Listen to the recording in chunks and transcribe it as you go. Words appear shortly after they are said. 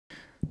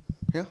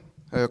Yeah.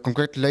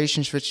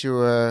 Congratulations with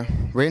your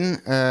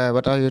win.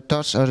 What are your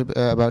thoughts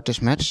about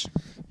this match?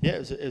 Yeah,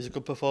 it was a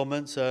good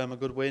performance, a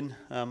good win.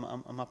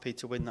 I'm happy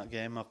to win that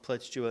game. I've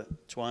played Stuart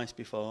twice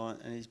before,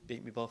 and he's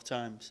beat me both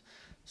times.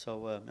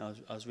 So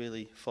I was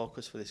really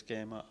focused for this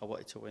game. I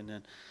wanted to win,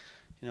 and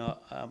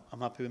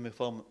I'm happy with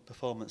my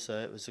performance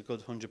there. It was a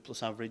good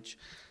 100+ average.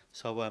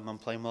 So I'm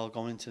playing well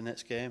going into the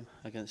next game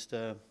against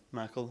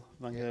Michael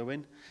van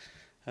Gerwen.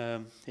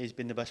 He's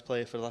been the best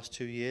player for the last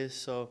 2 years.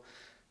 So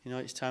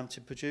it's time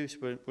to produce.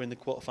 We're in the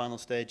quarter-final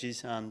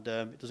stages, and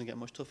it doesn't get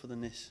much tougher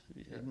than this.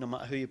 Yeah. No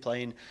matter who you're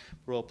playing,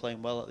 we're all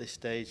playing well at this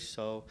stage.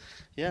 So,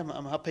 yeah,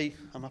 I'm happy.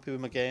 I'm happy with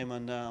my game,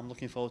 and I'm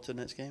looking forward to the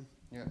next game.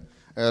 Yeah.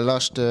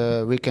 Last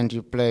weekend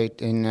you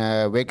played in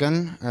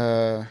Wigan,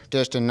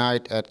 Thursday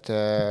night at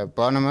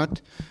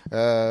Bournemouth.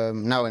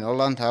 Now in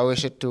Holland, how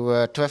is it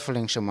to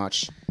traveling so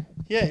much?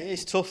 Yeah,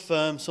 it's tough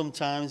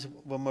sometimes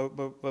when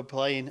we're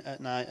playing at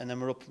night and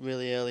then we're up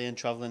really early and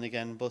travelling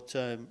again. But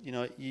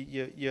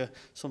you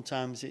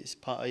sometimes it's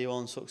part of your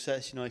own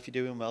success. If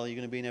you're doing well, you're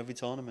going to be in every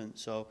tournament.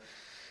 So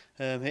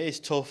it is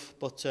tough,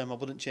 but I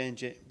wouldn't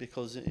change it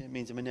because it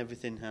means I'm in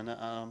everything and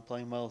I'm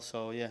playing well.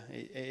 So yeah,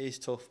 it is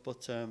tough,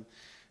 but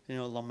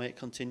long may it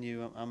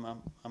continue.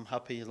 I'm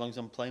happy as long as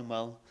I'm playing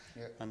well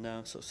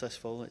and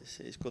successful.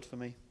 It's good for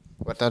me.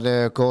 What are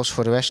the goals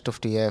for the rest of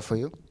the year for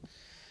you?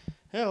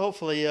 Yeah,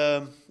 hopefully,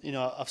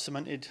 I've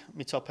cemented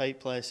my top 8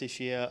 place this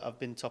year. I've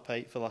been top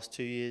 8 for the last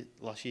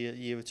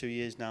year or 2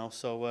 years now.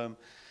 So,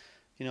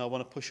 I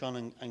want to push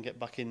on and get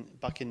back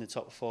in the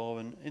top 4.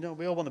 And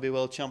we all want to be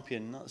world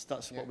champion.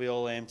 That's what we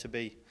all aim to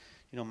be.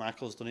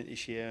 Michael's done it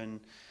this year,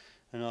 and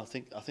I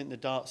think the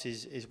darts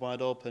is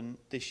wide open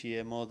this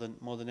year more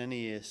than any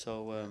year.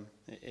 So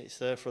it's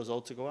there for us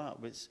all to go out.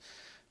 It's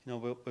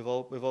we've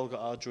all got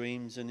our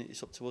dreams, and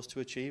it's up to us to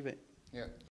achieve it. Yeah.